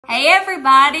Hey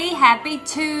everybody, happy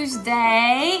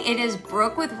Tuesday. It is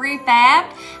Brooke with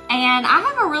Re-fabbed, and I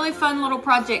have a really fun little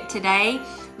project today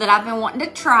that I've been wanting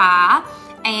to try,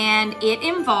 and it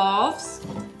involves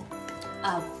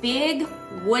a big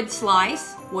wood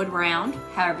slice, wood round,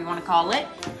 however you want to call it,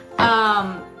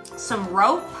 some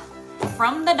rope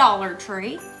from the Dollar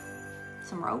Tree,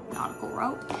 some rope, nautical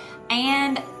rope,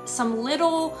 and some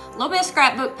little bit of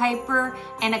scrapbook paper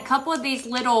and a couple of these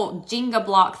little Jenga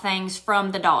block things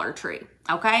from the Dollar Tree,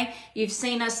 okay? You've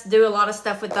seen us do a lot of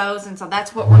stuff with those, and so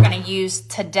that's what we're gonna use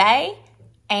today,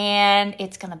 and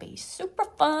it's gonna be super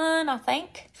fun, I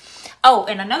think. Oh,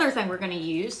 and another thing we're gonna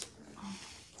use,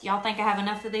 y'all think I have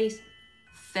enough of these?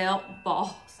 Felt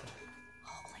balls.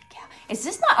 Holy cow. Is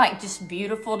this not like just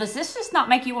beautiful? Does this just not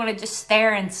make you wanna just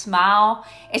stare and smile?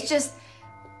 It's just,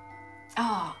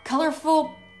 oh,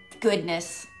 colorful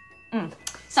goodness.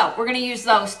 So we're gonna use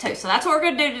those too. So that's what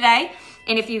we're gonna do today.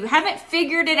 And if you haven't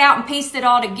figured it out and pieced it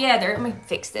all together, let me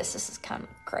fix this. This is kind of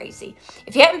crazy.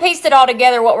 If you haven't pieced it all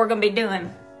together, what we're gonna be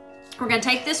doing, we're gonna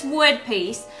take this wood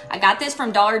piece. I got this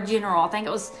from Dollar General. I think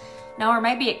it was, no, or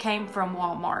maybe it came from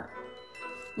Walmart.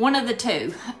 One of the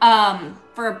two.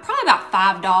 For probably about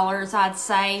 $5, I'd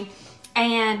say.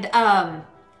 And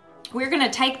we're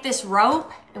gonna take this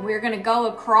rope and we're gonna go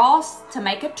across to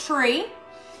make a tree.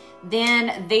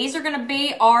 Then these are gonna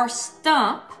be our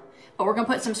stump, but we're gonna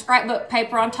put some scrapbook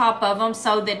paper on top of them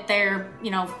so that they're, you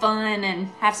know, fun and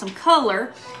have some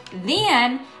color.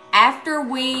 Then after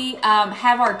we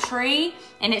have our tree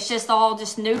and it's just all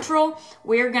just neutral,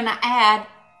 we're gonna add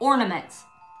ornaments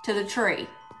to the tree.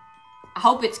 I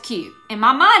hope it's cute. In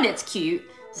my mind, it's cute.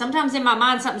 Sometimes in my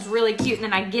mind, something's really cute and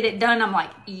then I get it done, I'm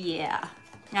like, yeah.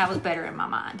 That was better in my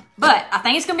mind. But I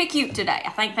think it's gonna be cute today. I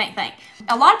think.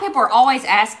 A lot of people are always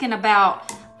asking about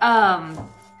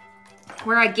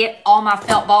where I get all my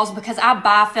felt balls, because I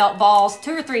buy felt balls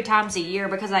 2 or 3 times a year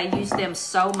because I use them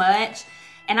so much.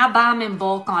 And I buy them in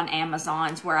bulk on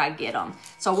Amazon's where I get them.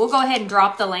 So we'll go ahead and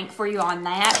drop the link for you on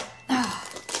that.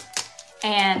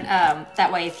 And that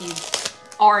way if you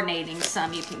are needing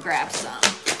some, you can grab some.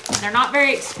 They're not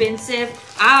very expensive.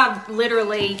 I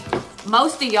literally,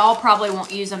 most of y'all probably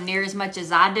won't use them near as much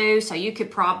as I do, so you could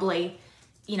probably,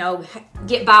 you know,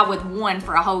 get by with one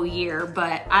for a whole year,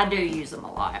 but I do use them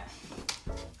a lot.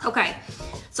 Okay,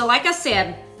 so like I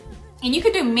said, and you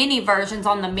could do mini versions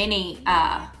on the mini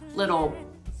little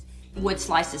wood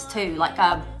slices too, like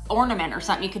a ornament or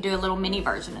something. You could do a little mini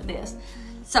version of this.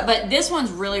 So, but this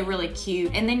one's really, really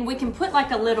cute. And then we can put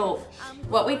like a little,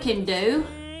 what we can do,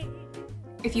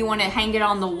 if you want to hang it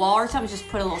on the wall or something, just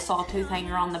put a little sawtooth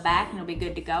hanger on the back and it'll be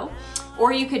good to go.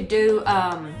 Or you could do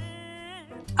a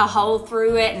hole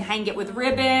through it and hang it with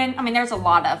ribbon. I mean, there's a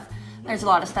lot of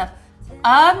stuff.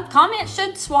 Comments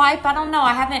should swipe. I don't know.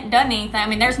 I haven't done anything. I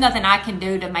mean, there's nothing I can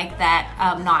do to make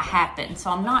that not happen.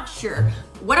 So I'm not sure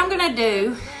what I'm gonna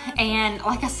do. And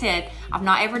like I said, I've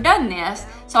not ever done this.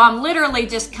 So I'm literally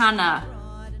just kind of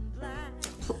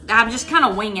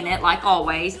winging it like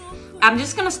always. I'm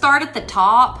just gonna start at the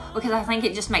top because I think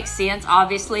it just makes sense,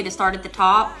 obviously, to start at the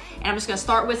top. And I'm just gonna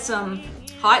start with some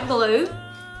hot glue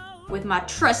with my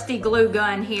trusty glue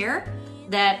gun here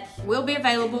that will be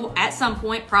available at some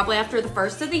point, probably after the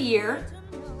first of the year.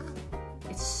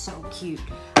 It's so cute.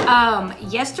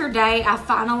 Yesterday I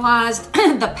finalized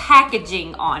the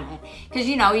packaging on it because,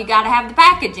 you know, you gotta have the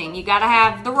packaging, you gotta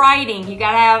have the writing, you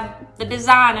gotta have the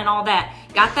design and all that.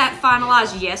 Got that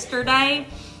finalized yesterday.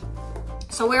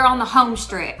 So we're on the home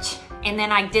stretch, and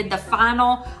then I did the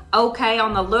final okay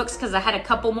on the looks because I had a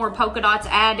couple more polka dots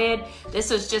added. This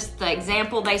was just the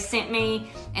example they sent me,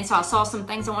 and so I saw some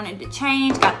things I wanted to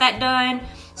change, got that done.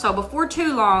 So before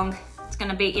too long, it's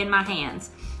gonna be in my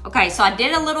hands. Okay, so I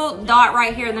did a little dot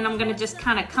right here, and then I'm gonna just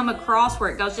kind of come across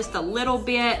where it goes just a little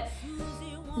bit,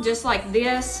 just like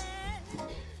this.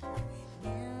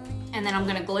 And then I'm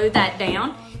gonna glue that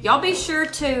down. Y'all be sure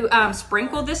to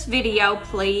sprinkle this video,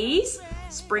 please.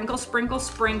 Sprinkle, sprinkle,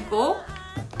 sprinkle.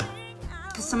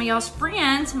 Because some of y'all's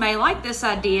friends may like this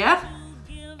idea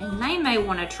and they may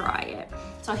want to try it.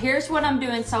 So here's what I'm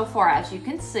doing so far, as you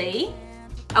can see.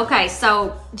 Okay,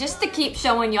 so just to keep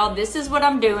showing y'all, this is what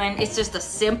I'm doing. It's just a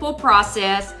simple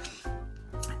process.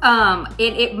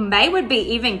 It would be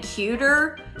even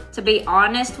cuter, to be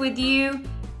honest with you,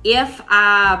 if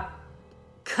I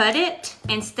cut it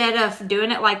instead of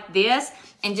doing it like this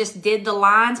and just did the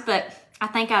lines, but I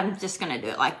think I'm just gonna do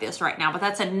it like this right now, but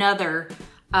that's another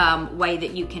way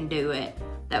that you can do it.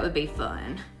 That would be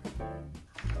fun.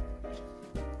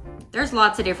 There's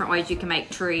lots of different ways you can make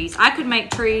trees. I could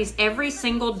make trees every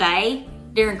single day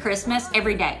during Christmas,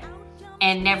 every day,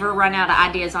 and never run out of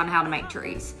ideas on how to make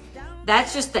trees.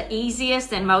 that's just the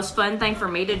easiest and most fun thing for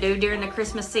me to do during the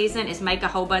Christmas season is make a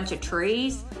whole bunch of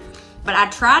trees. But I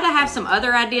try to have some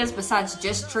other ideas besides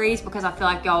just trees because I feel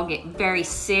like y'all get very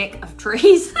sick of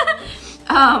trees.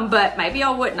 But maybe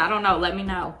y'all wouldn't, I don't know, let me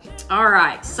know. All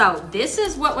right, so this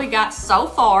is what we got so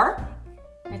far.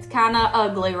 It's kind of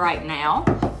ugly right now.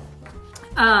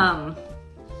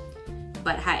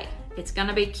 But hey, it's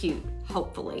gonna be cute,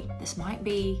 hopefully. This might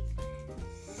be,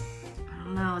 I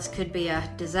don't know, this could be a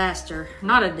disaster.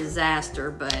 Not a disaster,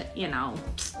 but you know.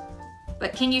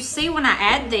 But can you see when I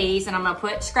add these, and I'm gonna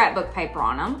put scrapbook paper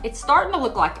on them, it's starting to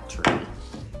look like a tree.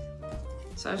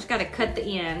 So I just gotta cut the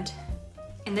end.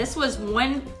 And this was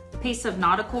one piece of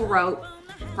nautical rope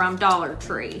from Dollar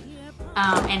Tree.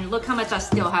 And look how much I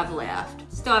still have left.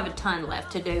 Still have a ton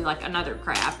left to do like another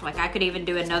craft. Like I could even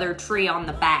do another tree on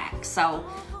the back. So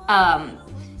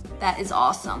that is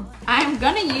awesome. I'm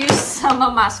gonna use some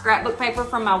of my scrapbook paper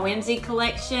from my Whimsy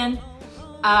collection.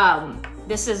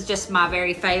 This is just my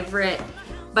very favorite,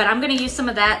 but I'm gonna use some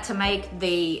of that to make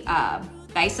the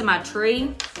base of my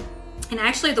tree. And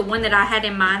actually the one that I had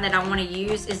in mind that I wanna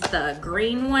use is the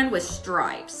green one with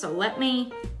stripes. So let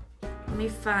me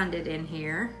find it in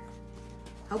here.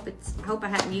 Hope I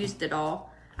haven't used it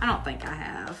all. I don't think I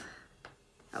have.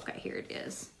 Okay, here it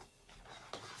is.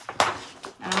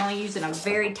 I'm only using a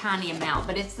very tiny amount,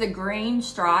 but it's the green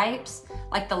stripes,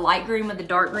 like the light green with the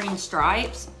dark green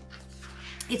stripes.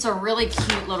 It's a really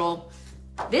cute little,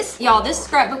 this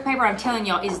scrapbook paper, I'm telling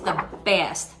y'all, is the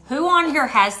best. Who on here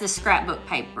has this scrapbook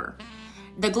paper?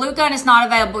 The glue gun is not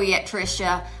available yet,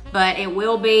 Trisha, but it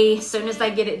will be as soon as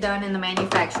they get it done in the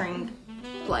manufacturing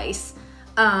place.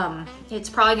 It's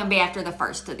probably gonna be after the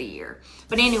first of the year.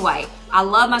 But anyway, I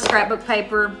love my scrapbook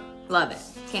paper, love it.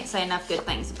 Can't say enough good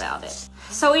things about it.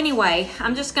 So anyway,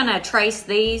 I'm just gonna trace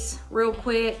these real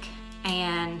quick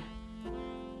and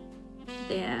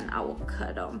then I will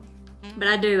cut them. But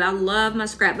I love my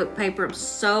scrapbook paper. I'm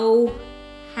so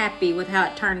happy with how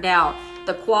it turned out.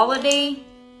 The quality,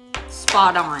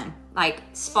 spot on, like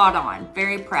spot on.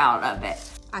 Very proud of it.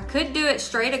 I could do it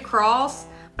straight across,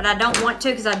 but I don't want to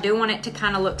because I do want it to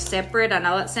kind of look separate. I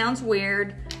know that sounds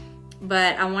weird,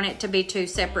 but I want it to be two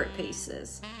separate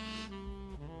pieces.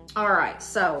 All right,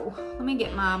 so let me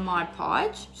get my Mod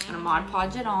Podge. Just gonna Mod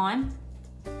Podge it on.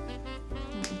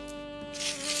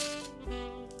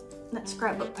 That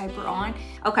scrapbook paper on.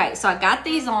 Okay, so I got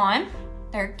these on.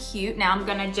 They're cute. Now I'm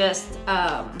gonna just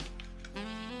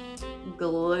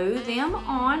glue them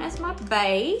on as my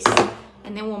base,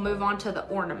 and then we'll move on to the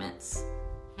ornaments.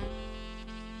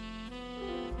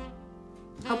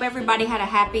 Hope everybody had a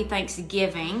happy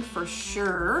Thanksgiving for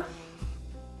sure.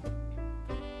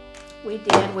 We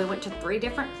did. We went to 3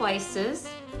 different places.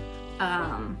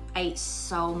 Ate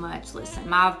so much. Listen,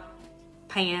 my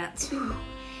pants,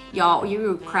 y'all, you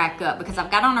would crack up because I've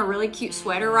got on a really cute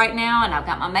sweater right now and I've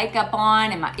got my makeup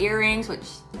on and my earrings, which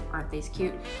aren't these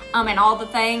cute, and all the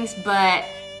things, but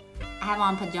I have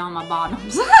on pajama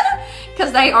bottoms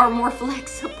because they are more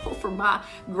flexible for my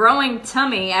growing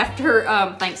tummy after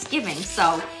Thanksgiving.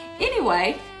 So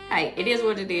anyway, hey, it is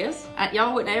what it is.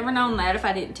 Y'all wouldn't have ever known that if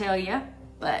I didn't tell you,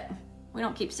 but we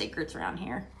don't keep secrets around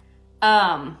here.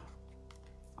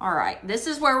 All right, this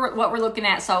is what we're looking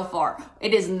at so far.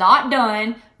 It is not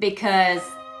done because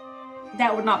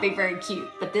that would not be very cute,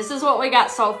 but this is what we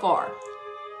got so far.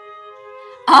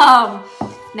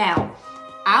 Now,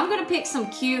 I'm gonna pick some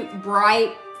cute,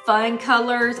 bright, fun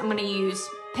colors. I'm gonna use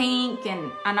pink,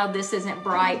 and I know this isn't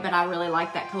bright, but I really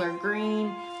like that color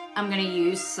green. I'm gonna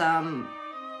use some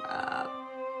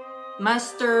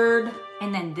mustard,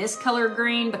 and then this color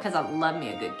green because I love me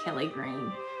a good Kelly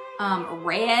green.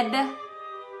 Red,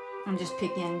 I'm just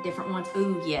picking different ones.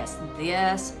 Ooh, yes,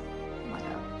 this, like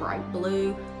a bright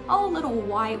blue. Oh, a little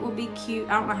white will be cute.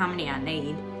 I don't know how many I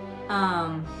need.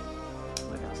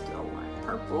 What else do I want?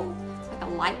 Purple, it's like a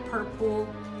light purple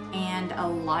and a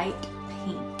light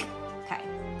pink. Okay,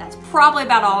 that's probably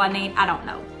about all I need. I don't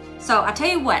know. So I tell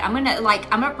you what, I'm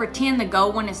gonna pretend the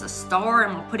gold one is a star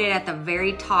and I'm gonna put it at the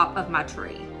very top of my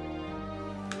tree.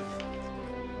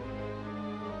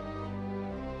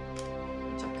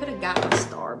 Which I could have got my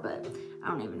star, but I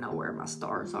don't even know where my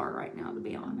stars are right now, to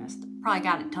be honest. Probably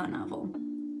got a ton of them.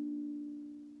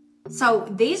 So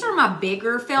these are my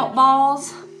bigger felt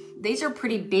balls. These are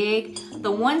pretty big.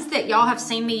 The ones that y'all have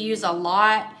seen me use a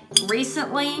lot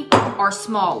recently are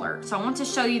smaller. So I want to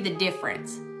show you the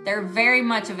difference. They're very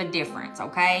much of a difference,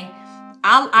 okay?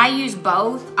 I use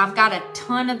both. I've got a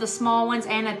ton of the small ones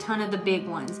and a ton of the big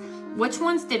ones. Which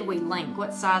ones did we link?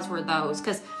 What size were those?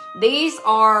 Because These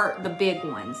are the big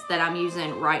ones that I'm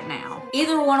using right now.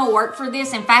 Either one will work for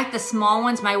this. In fact, the small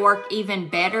ones may work even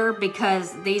better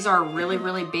because these are really,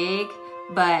 really big.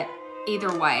 But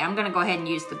either way, I'm gonna go ahead and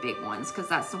use the big ones because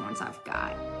that's the ones I've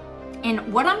got.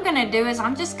 And what I'm gonna do is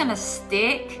I'm just gonna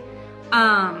stick,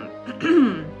 I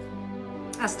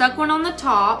stuck one on the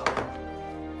top,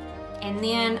 and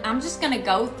then I'm just gonna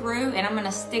go through and I'm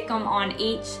gonna stick them on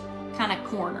each kind of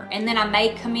corner. And then I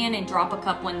may come in and drop a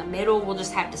couple in the middle. We'll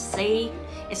just have to see.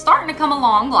 It's starting to come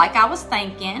along like I was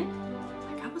thinking.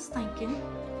 Let's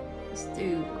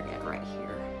do red right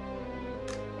here.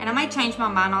 And I may change my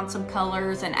mind on some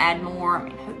colors and add more. I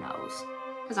mean, who knows?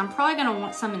 Because I'm probably gonna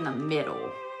want some in the middle.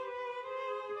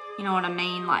 You know what I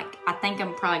mean? Like, I think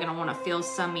I'm probably gonna wanna fill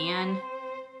some in.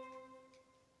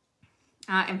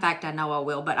 In fact, I know I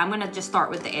will, but I'm gonna just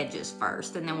start with the edges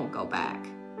first and then we'll go back.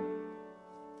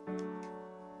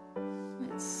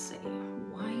 Let's see,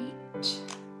 white.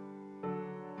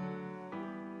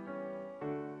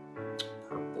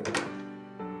 Purple.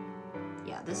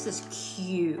 Yeah, this is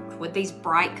cute with these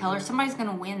bright colors. Somebody's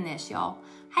gonna win this, y'all.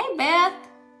 Hey, Beth.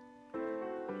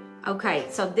 Okay,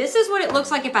 so this is what it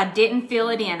looks like if I didn't fill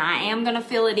it in. I am gonna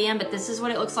fill it in, but this is what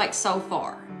it looks like so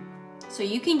far. So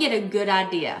you can get a good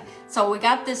idea. So we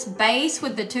got this base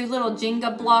with the two little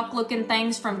Jenga block looking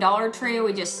things from Dollar Tree.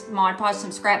 We just Mod Podged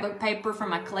some scrapbook paper from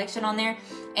my collection on there.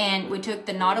 And we took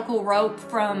the nautical rope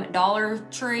from Dollar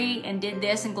Tree and did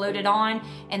this and glued it on.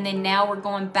 And then now we're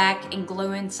going back and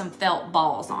gluing some felt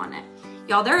balls on it.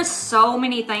 Y'all, there are so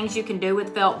many things you can do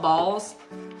with felt balls.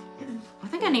 I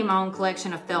think I need my own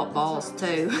collection of felt balls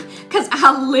too, because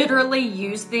I literally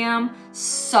use them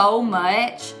so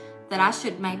much that I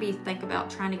should maybe think about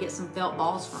trying to get some felt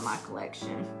balls for my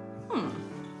collection.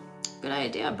 Good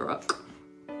idea, Brooke.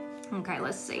 Okay,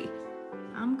 let's see.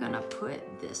 I'm gonna put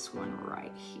this one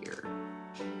right here.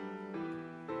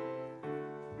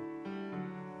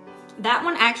 That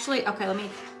one actually, okay, let me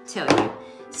tell you.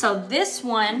 So this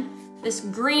one, this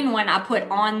green one I put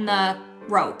on the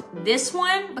rope. This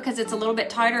one, because it's a little bit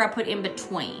tighter, I put in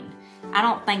between. I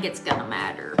don't think it's gonna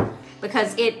matter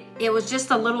because it was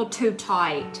just a little too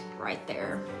tight right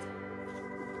there.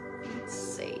 Let's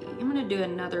see. I'm gonna do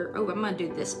another, oh, I'm gonna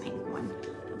do this pink one.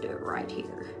 I'll do it right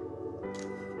here.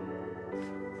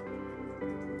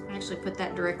 I actually put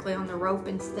that directly on the rope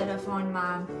instead of on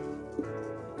my,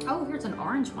 oh, here's an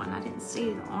orange one. I didn't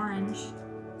see the orange.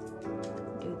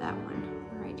 Do that one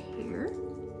right here.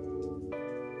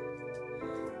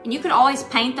 And you could always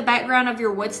paint the background of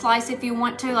your wood slice if you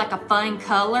want to, like a fun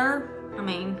color. I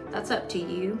mean, that's up to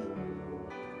you.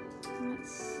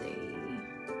 Let's see.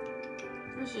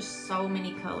 There's just so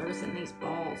many colors in these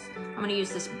balls. I'm gonna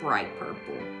use this bright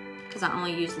purple because I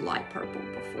only used light purple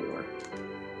before.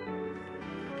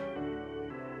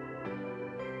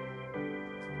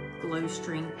 Glue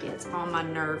string gets on my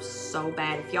nerves so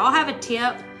bad. If y'all have a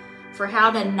tip for how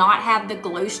to not have the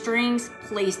glue strings,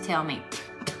 please tell me.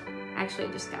 Actually,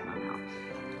 it just got my mouth.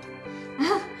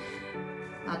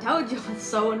 I told you, it's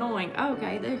so annoying.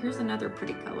 Okay, here's another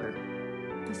pretty color.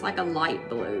 It's like a light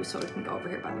blue, so we can go over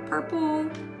here by the purple.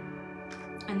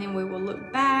 And then we will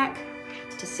look back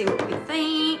to see what we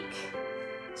think.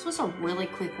 This was a really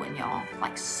quick one, y'all.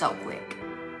 Like, so quick.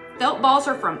 Felt balls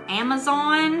are from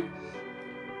Amazon.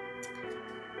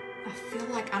 I feel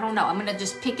like, I don't know. I'm gonna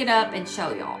just pick it up and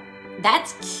show y'all.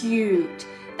 That's cute.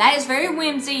 That is very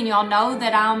whimsy, and y'all know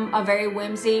that I'm a very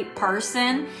whimsy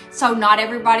person, so not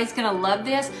everybody's gonna love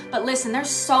this. But listen,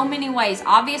 there's so many ways.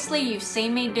 Obviously, you've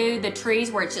seen me do the trees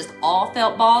where it's just all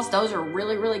felt balls. Those are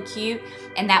really, really cute,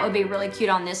 and that would be really cute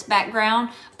on this background.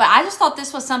 But I just thought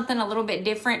this was something a little bit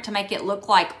different to make it look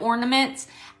like ornaments.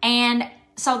 And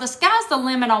so the sky's the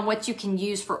limit on what you can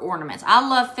use for ornaments. I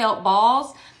love felt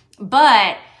balls,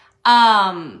 but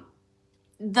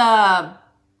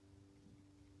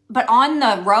But on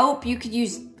the rope, you could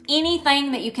use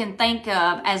anything that you can think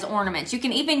of as ornaments. You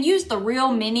can even use the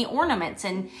real mini ornaments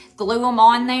and glue them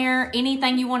on there,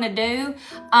 anything you want to do.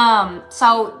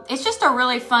 So it's just a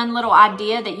really fun little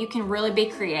idea that you can really be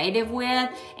creative with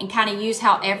and kind of use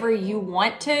however you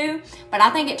want to. But I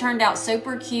think it turned out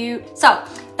super cute. So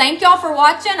thank y'all for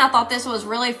watching. I thought this was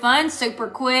really fun, super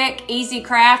quick, easy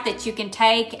craft that you can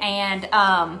take and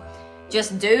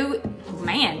just do,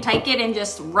 man, take it and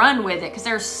just run with it because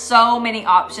there's so many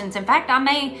options. In fact, I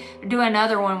may do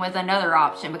another one with another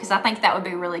option because I think that would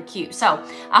be really cute. So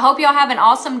I hope y'all have an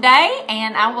awesome day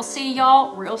and I will see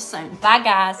y'all real soon. Bye,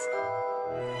 guys.